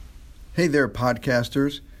Hey there,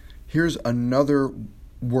 podcasters. Here's another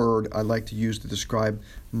word I like to use to describe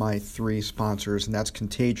my three sponsors, and that's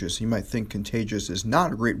contagious. You might think contagious is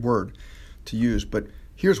not a great word to use, but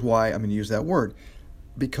here's why I'm going to use that word.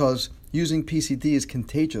 Because using PCD is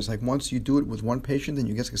contagious. Like once you do it with one patient and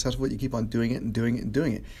you get successful, you keep on doing it and doing it and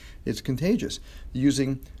doing it. It's contagious.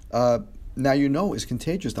 Using Now You Know is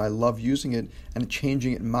contagious. I love using it and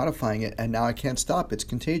changing it and modifying it, and now I can't stop. It's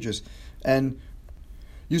contagious. And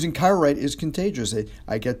using ChiroRite is contagious.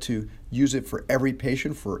 I get to use it for every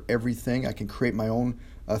patient, for everything. I can create my own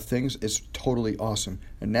things. It's totally awesome.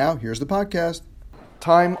 And now, here's the podcast.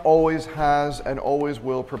 Time always has and always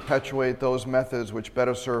will perpetuate those methods which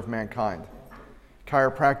better serve mankind.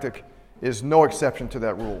 Chiropractic is no exception to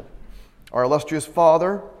that rule. Our illustrious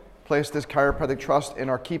father placed this chiropractic trust in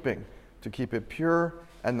our keeping to keep it pure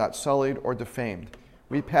and not sullied or defamed.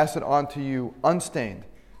 We pass it on to you unstained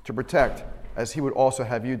to protect, as he would also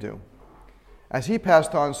have you do. As he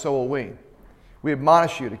passed on, so will we. We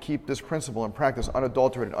admonish you to keep this principle and practice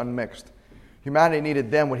unadulterated, unmixed. Humanity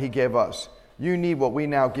needed then what he gave us. You need what we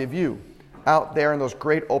now give you. Out there in those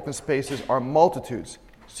great open spaces are multitudes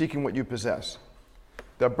seeking what you possess.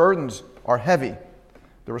 The burdens are heavy.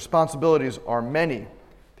 The responsibilities are many.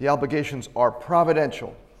 The obligations are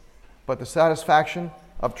providential. But the satisfaction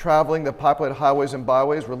of traveling the populated highways and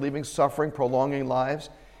byways, relieving suffering, prolonging lives,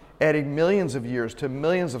 adding millions of years to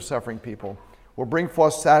millions of suffering people, will bring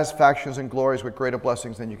forth satisfactions and glories with greater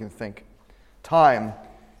blessings than you can think. Time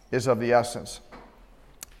is of the essence.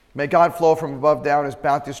 May God flow from above down his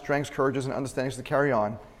bounty, strengths, courages, and understandings to carry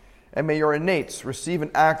on. And may your innates receive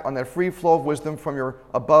and act on that free flow of wisdom from your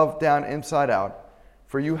above down, inside out.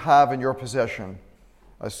 For you have in your possession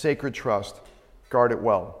a sacred trust. Guard it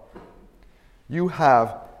well. You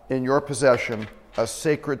have in your possession a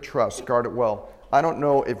sacred trust. Guard it well. I don't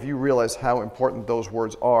know if you realize how important those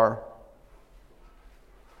words are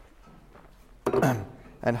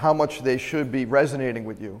and how much they should be resonating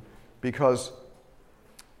with you, because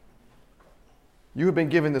you have been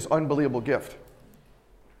given this unbelievable gift,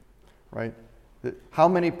 right? How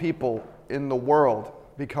many people in the world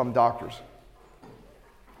become doctors?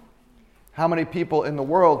 How many people in the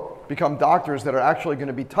world become doctors that are actually going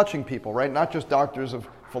to be touching people, right? Not just doctors of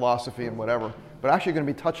philosophy and whatever, but actually going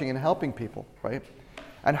to be touching and helping people, right?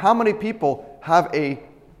 And how many people have a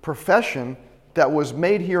profession that was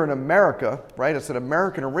made here in America, right? It's an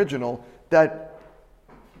American original that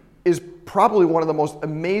is probably one of the most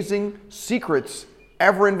amazing secrets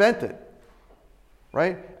ever invented,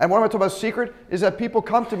 right? And what I'm talking about secret is that people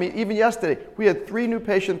come to me, even yesterday. We had 3 new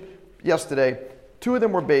patients yesterday. 2 of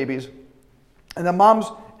them were babies. And the moms,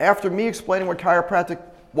 after me explaining what chiropractic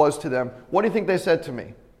was to them, what do you think they said to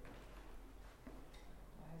me?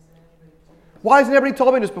 Why hasn't anybody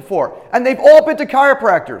told me this before? And they've all been to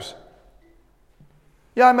chiropractors.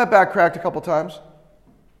 Yeah, I met back cracked a couple times.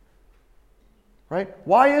 Right?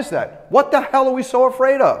 Why is that? What the hell are we so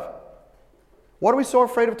afraid of? What are we so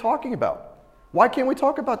afraid of talking about? Why can't we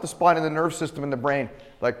talk about the spine and the nerve system and the brain?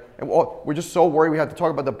 Like, we're just so worried we have to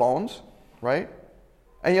talk about the bones, right?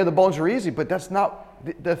 And yeah, the bones are easy, but that's not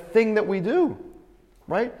the thing that we do,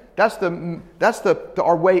 right? That's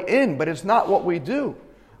our way in, but it's not what we do.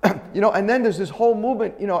 And then there's this whole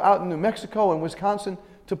movement, out in New Mexico and Wisconsin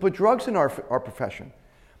to put drugs in our profession.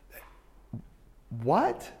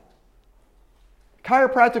 What?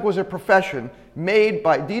 Chiropractic was a profession made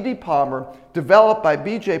by D.D. Palmer, developed by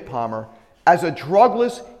B.J. Palmer as a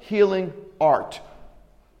drugless healing art.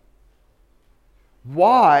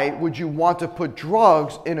 Why would you want to put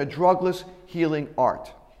drugs in a drugless healing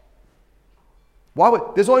art?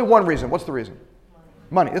 There's only one reason. What's the reason?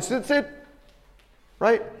 Money. That's it.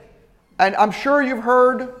 Right? And I'm sure you've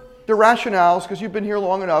heard the rationales, because you've been here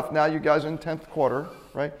long enough. Now you guys are in 10th quarter,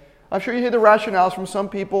 right? I'm sure you hear the rationales from some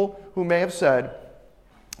people who may have said,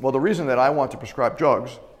 well, the reason that I want to prescribe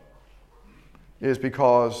drugs is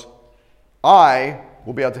because I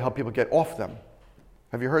will be able to help people get off them.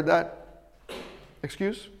 Have you heard that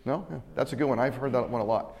excuse? No? Yeah, that's a good one. I've heard that one a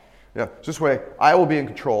lot. Yeah, this way I will be in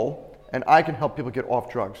control and I can help people get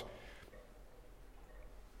off drugs.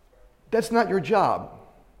 That's not your job,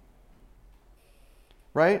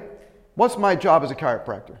 right? What's my job as a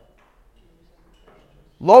chiropractor?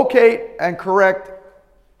 Locate and correct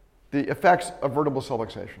the effects of vertebral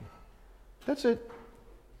subluxation. That's it.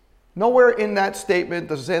 Nowhere in that statement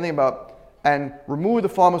does it say anything about and remove the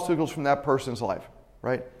pharmaceuticals from that person's life,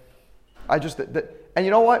 right? And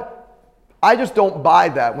you know what? I just don't buy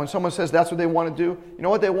that when someone says that's what they want to do. You know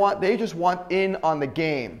what they want? They just want in on the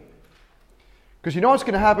game. Because you know what's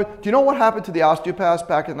going to happen? Do you know what happened to the osteopaths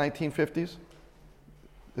back in the 1950s?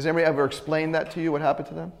 Has anybody ever explained that to you, what happened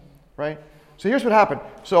to them? right? So here's what happened.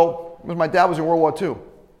 So my dad was in World War II.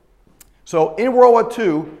 So in World War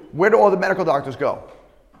II, where do all the medical doctors go?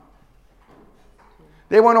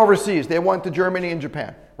 They went overseas. They went to Germany and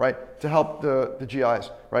Japan, right, to help the GIs,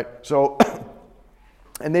 right? So,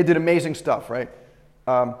 and they did amazing stuff, right?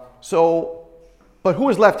 But who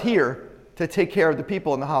was left here to take care of the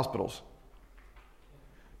people in the hospitals?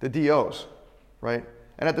 The DOs, right?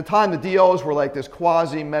 And at the time, the DOs were like this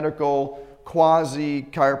quasi-medical,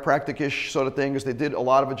 quasi-chiropractic-ish sort of thing, because they did a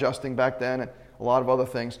lot of adjusting back then and a lot of other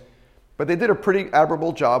things. But they did a pretty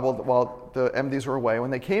admirable job while the MDs were away.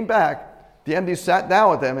 When they came back, the MDs sat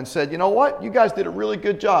down with them and said, you know what? You guys did a really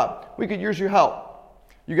good job. We could use your help.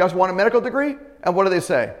 You guys want a medical degree? And what do they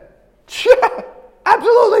say? Yeah,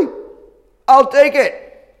 absolutely. I'll take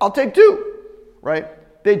it. I'll take 2, right?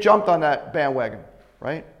 They jumped on that bandwagon,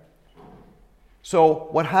 right? So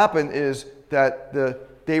what happened is that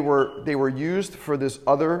they were used for this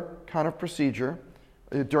other kind of procedure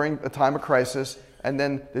during a time of crisis, and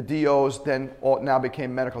then the DOs now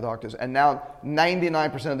became medical doctors. And now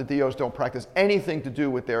 99% of the DOs don't practice anything to do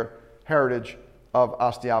with their heritage of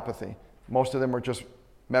osteopathy. Most of them are just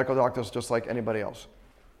medical doctors just like anybody else.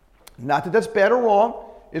 Not that that's bad or wrong.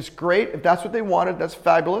 It's great. If that's what they wanted, that's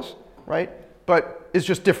fabulous, right? But it's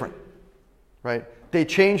just different, right? They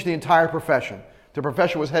changed the entire profession. The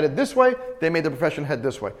profession was headed this way. They made the profession head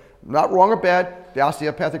this way. Not wrong or bad. The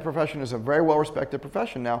osteopathic profession is a very well-respected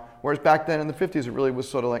profession now, whereas back then in the 50s, it really was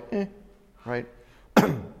sort of like, right?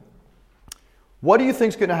 What do you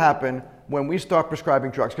think is going to happen when we start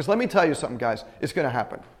prescribing drugs? Because let me tell you something, guys. It's going to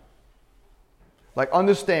happen. Like,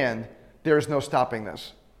 understand, there is no stopping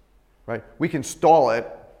this, right? We can stall it.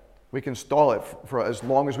 We can stall it for as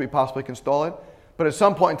long as we possibly can stall it. But at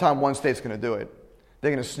some point in time, one state's going to do it.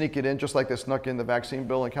 They're going to sneak it in, just like they snuck in the vaccine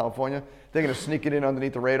bill in California. They're going to sneak it in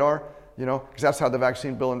underneath the radar, because that's how the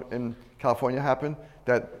vaccine bill in California happened,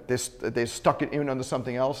 that they stuck it in under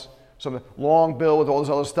something else. Some long bill with all this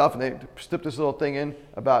other stuff, and they slipped this little thing in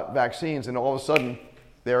about vaccines, and all of a sudden,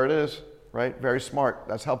 there it is, right? Very smart.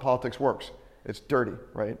 That's how politics works. It's dirty,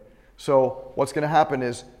 right? So what's going to happen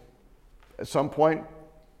is, at some point,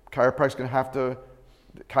 chiropractic's going to have to,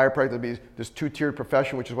 chiropractic will be this 2-tiered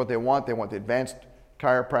profession, which is what they want. They want the advanced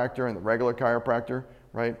chiropractor and the regular chiropractor,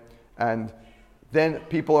 right? And then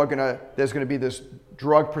there's going to be this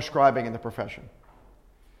drug prescribing in the profession.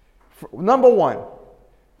 Number one,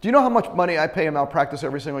 do you know how much money I pay in malpractice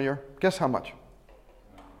every single year? Guess how much?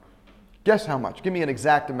 Guess how much? Give me an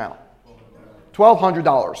exact amount. $1,200.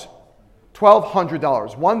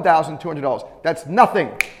 $1,200. $1,200. That's nothing.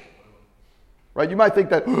 Right? You might think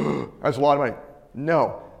that that's a lot of money.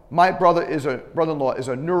 No. My brother-in-law is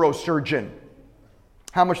a neurosurgeon.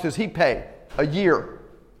 How much does he pay a year?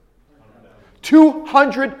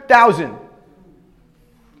 $200,000.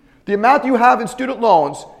 The amount you have in student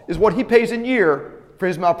loans is what he pays in year for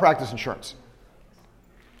his malpractice insurance.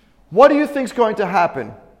 What do you think is going to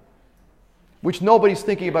happen, which nobody's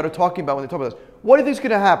thinking about or talking about when they talk about this? What do you think is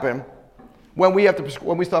going to happen when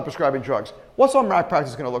we start prescribing drugs? What's our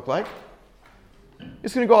malpractice going to look like?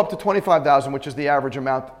 It's going to go up to $25,000, which is the average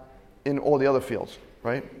amount in all the other fields,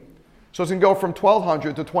 right? So it's going to go from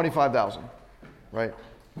 $1,200 to $25,000, right?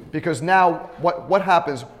 Because now what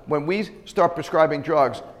happens when we start prescribing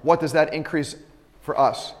drugs? What does that increase for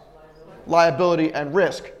us? Liability and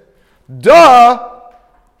risk. Duh!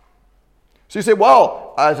 So you say,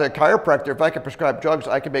 well, as a chiropractor, if I can prescribe drugs,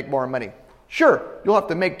 I can make more money. Sure, you'll have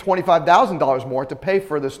to make $25,000 more to pay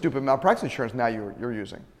for the stupid malpractice insurance now you're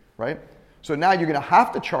using, right? So now you're going to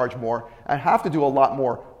have to charge more and have to do a lot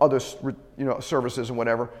more other services and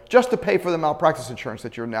whatever just to pay for the malpractice insurance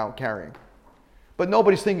that you're now carrying. But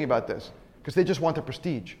nobody's thinking about this because they just want the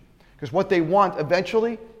prestige. Because what they want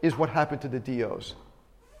eventually is what happened to the DOs.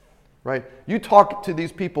 Right? You talk to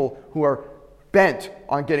these people who are bent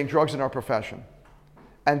on getting drugs in our profession.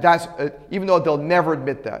 And that's, even though they'll never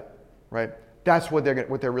admit that, right? That's what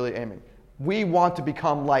they're really aiming. We want to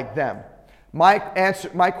become like them. My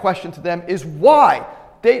question to them is why?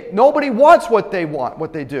 Nobody wants what they want,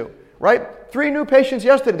 what they do, right? 3 new patients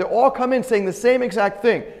yesterday, they all come in saying the same exact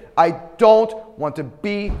thing. I don't want to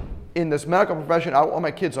be in this medical profession. I don't want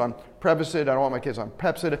my kids on Prevacid. I don't want my kids on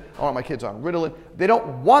Pepcid. I don't want my kids on Ritalin. They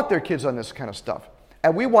don't want their kids on this kind of stuff.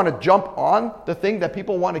 And we want to jump on the thing that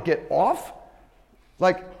people want to get off?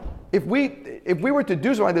 Like, if we were to do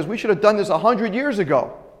something like this, we should have done this 100 years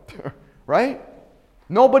ago, right?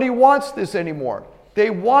 Nobody wants this anymore. They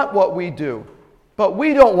want what we do, but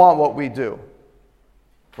we don't want what we do,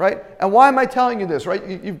 right? And why am I telling you this, right?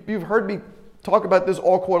 You've heard me talk about this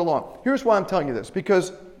all quarter long. Here's why I'm telling you this,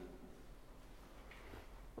 because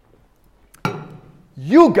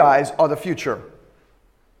You guys are the future.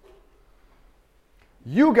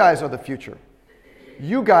 You guys are the future.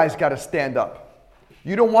 You guys got to stand up.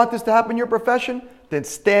 You don't want this to happen in your profession? Then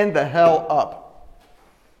stand the hell up.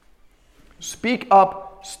 Speak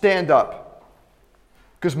up, stand up.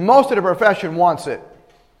 Because most of the profession wants it.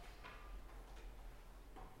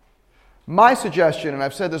 My suggestion, and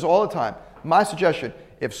I've said this all the time, my suggestion,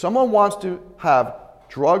 if someone wants to have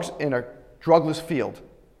drugs in a drugless field,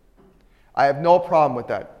 I have no problem with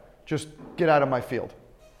that. Just get out of my field.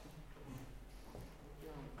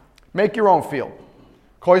 Make your own field.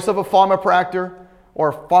 Call yourself a pharmapractor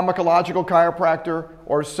or pharmacological chiropractor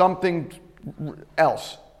or something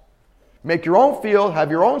else. Make your own field, have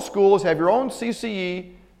your own schools, have your own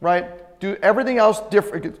CCE, right? Do everything else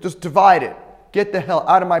different. Just divide it. Get the hell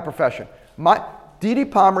out of my profession. D.D.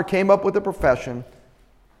 Palmer came up with a profession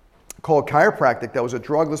called chiropractic that was a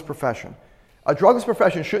drugless profession. A drugless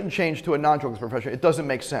profession shouldn't change to a non-drugless profession. It doesn't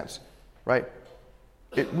make sense, right?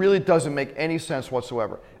 It really doesn't make any sense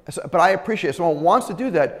whatsoever. But I appreciate if someone wants to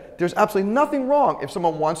do that, there's absolutely nothing wrong if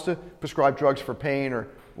someone wants to prescribe drugs for pain or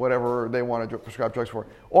whatever they want to prescribe drugs for.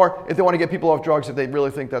 Or if they want to get people off drugs if they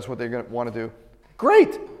really think that's what they're going to want to do.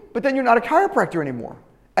 Great, but then you're not a chiropractor anymore.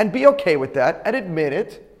 And be okay with that and admit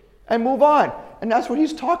it and move on. And that's what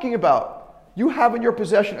he's talking about. You have in your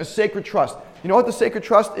possession a sacred trust. You know what the sacred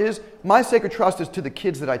trust is? My sacred trust is to the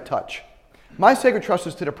kids that I touch. My sacred trust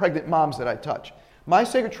is to the pregnant moms that I touch. My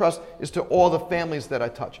sacred trust is to all the families that I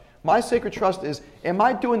touch. My sacred trust is, am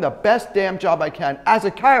I doing the best damn job I can as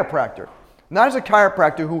a chiropractor? Not as a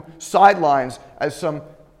chiropractor who sidelines as some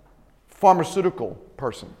pharmaceutical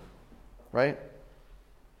person, right?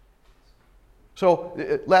 So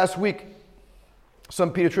last week,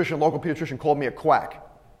 some pediatrician, local pediatrician, called me a quack.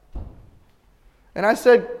 And I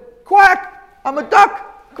said, quack, I'm a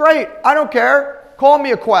duck. Great, I don't care. Call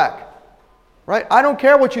me a quack, right? I don't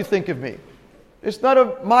care what you think of me. It's none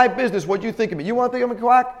of my business what you think of me. You want to think I'm a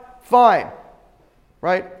quack? Fine,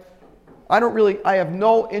 right? I have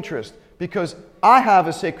no interest because I have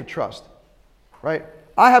a sacred trust, right?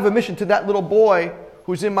 I have a mission to that little boy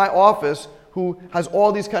who's in my office who has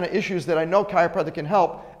all these kind of issues that I know chiropractic can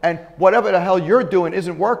help, and whatever the hell you're doing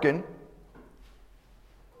isn't working.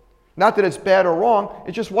 Not that it's bad or wrong,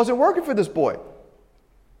 it just wasn't working for this boy.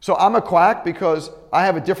 So I'm a quack because I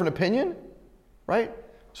have a different opinion, right?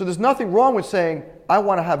 So there's nothing wrong with saying, I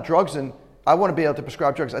want to have drugs and I want to be able to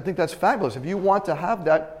prescribe drugs. I think that's fabulous. If you want to have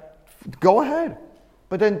that, go ahead.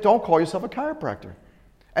 But then don't call yourself a chiropractor.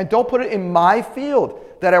 And don't put it in my field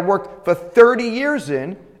that I worked for 30 years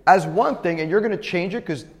in as one thing, and you're going to change it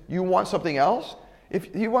because you want something else.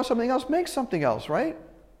 If you want something else, make something else, right?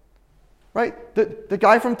 Right? The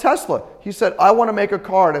guy from Tesla, he said, I want to make a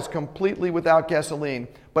car that's completely without gasoline,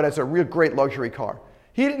 but it's a real great luxury car.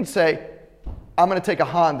 He didn't say, I'm going to take a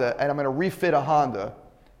Honda and I'm going to refit a Honda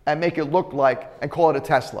and make it look like, and call it a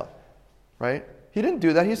Tesla, right? He didn't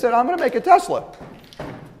do that. He said, I'm going to make a Tesla.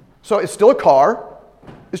 So it's still a car.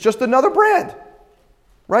 It's just another brand,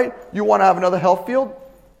 right? You want to have another health field?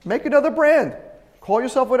 Make another brand. Call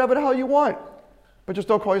yourself whatever the hell you want, but just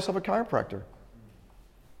don't call yourself a chiropractor.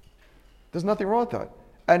 There's nothing wrong with that.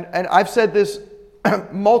 And I've said this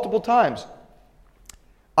multiple times.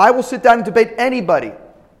 I will sit down and debate anybody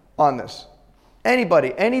on this.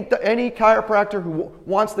 Anybody, any chiropractor who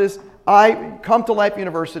wants this, I come to Life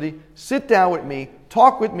University, sit down with me,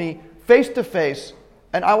 talk with me, face to face,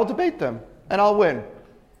 and I will debate them, and I'll win.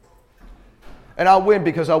 And I'll win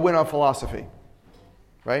because I'll win on philosophy,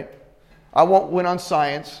 right? I won't win on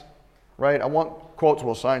science, right? I won't quotes,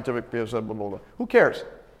 well, scientific, blah, blah, blah, blah. Who cares?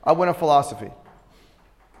 I win on philosophy,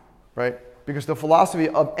 right? Because the philosophy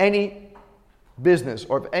of any business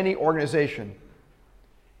or of any organization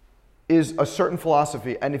is a certain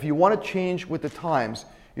philosophy. And if you want to change with the times,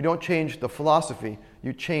 you don't change the philosophy,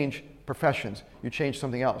 you change professions, you change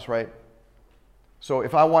something else, right? So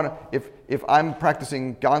if I'm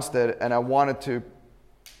practicing Gonstead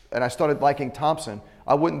and I started liking Thompson,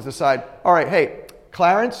 I wouldn't decide, all right, hey,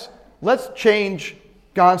 Clarence, let's change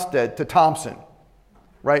Gonstead to Thompson,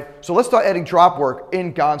 right? So let's start adding drop work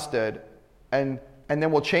in Gonstead and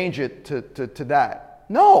then we'll change it to that.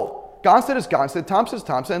 No, Gonstead is Gonstead, Thompson is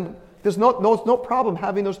Thompson. There's no problem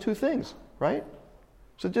having those two things, right?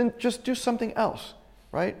 So then just do something else,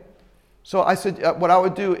 right? So I said, what I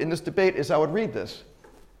would do in this debate is I would read this.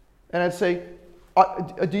 And I'd say,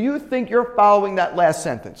 do you think you're following that last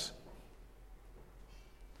sentence?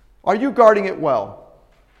 Are you guarding it well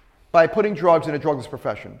by putting drugs in a drugless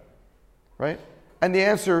profession, right? And the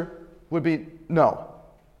answer would be no.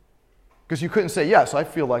 Because you couldn't say, yes, I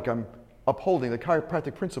feel like I'm upholding the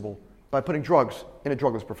chiropractic principle by putting drugs in a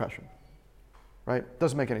drugless profession. right?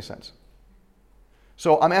 Doesn't make any sense.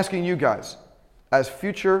 So I'm asking you guys, as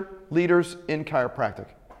future leaders in chiropractic,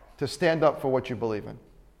 to stand up for what you believe in,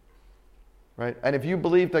 right? And if you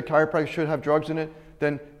believe that chiropractic should have drugs in it,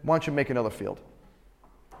 then why don't you make another field?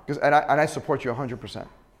 And I support you 100%,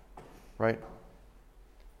 right?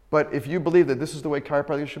 But if you believe that this is the way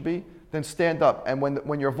chiropractic should be, then stand up. And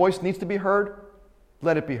when your voice needs to be heard,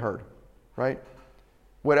 let it be heard, right?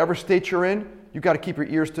 Whatever state you're in, you got to keep your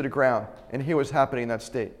ears to the ground and hear what's happening in that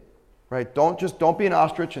state, right? Don't be an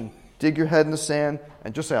ostrich and dig your head in the sand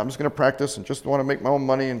and just say, I'm just going to practice and just want to make my own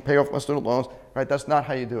money and pay off my student loans, right? That's not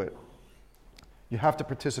how you do it. You have to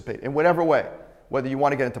participate in whatever way, whether you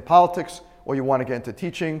want to get into politics or you want to get into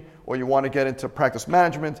teaching or you want to get into practice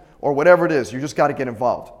management or whatever it is, you just got to get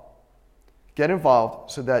involved. Get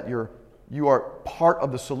involved so that you are part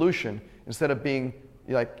of the solution instead of being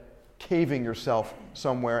like caving yourself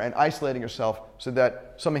somewhere and isolating yourself so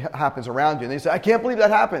that something happens around you. And they say, I can't believe that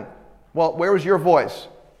happened. Well, where was your voice,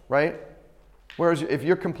 right? Whereas if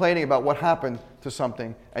you're complaining about what happened to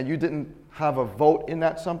something and you didn't have a vote in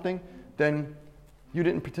that something, then you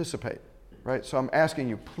didn't participate, right? So I'm asking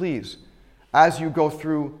you, please, as you go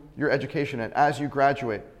through your education and as you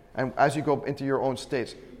graduate and as you go into your own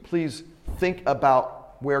states, please think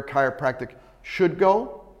about where chiropractic should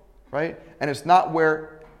go, right? And it's not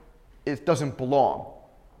where it doesn't belong,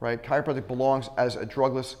 right? Chiropractic belongs as a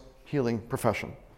drugless healing profession.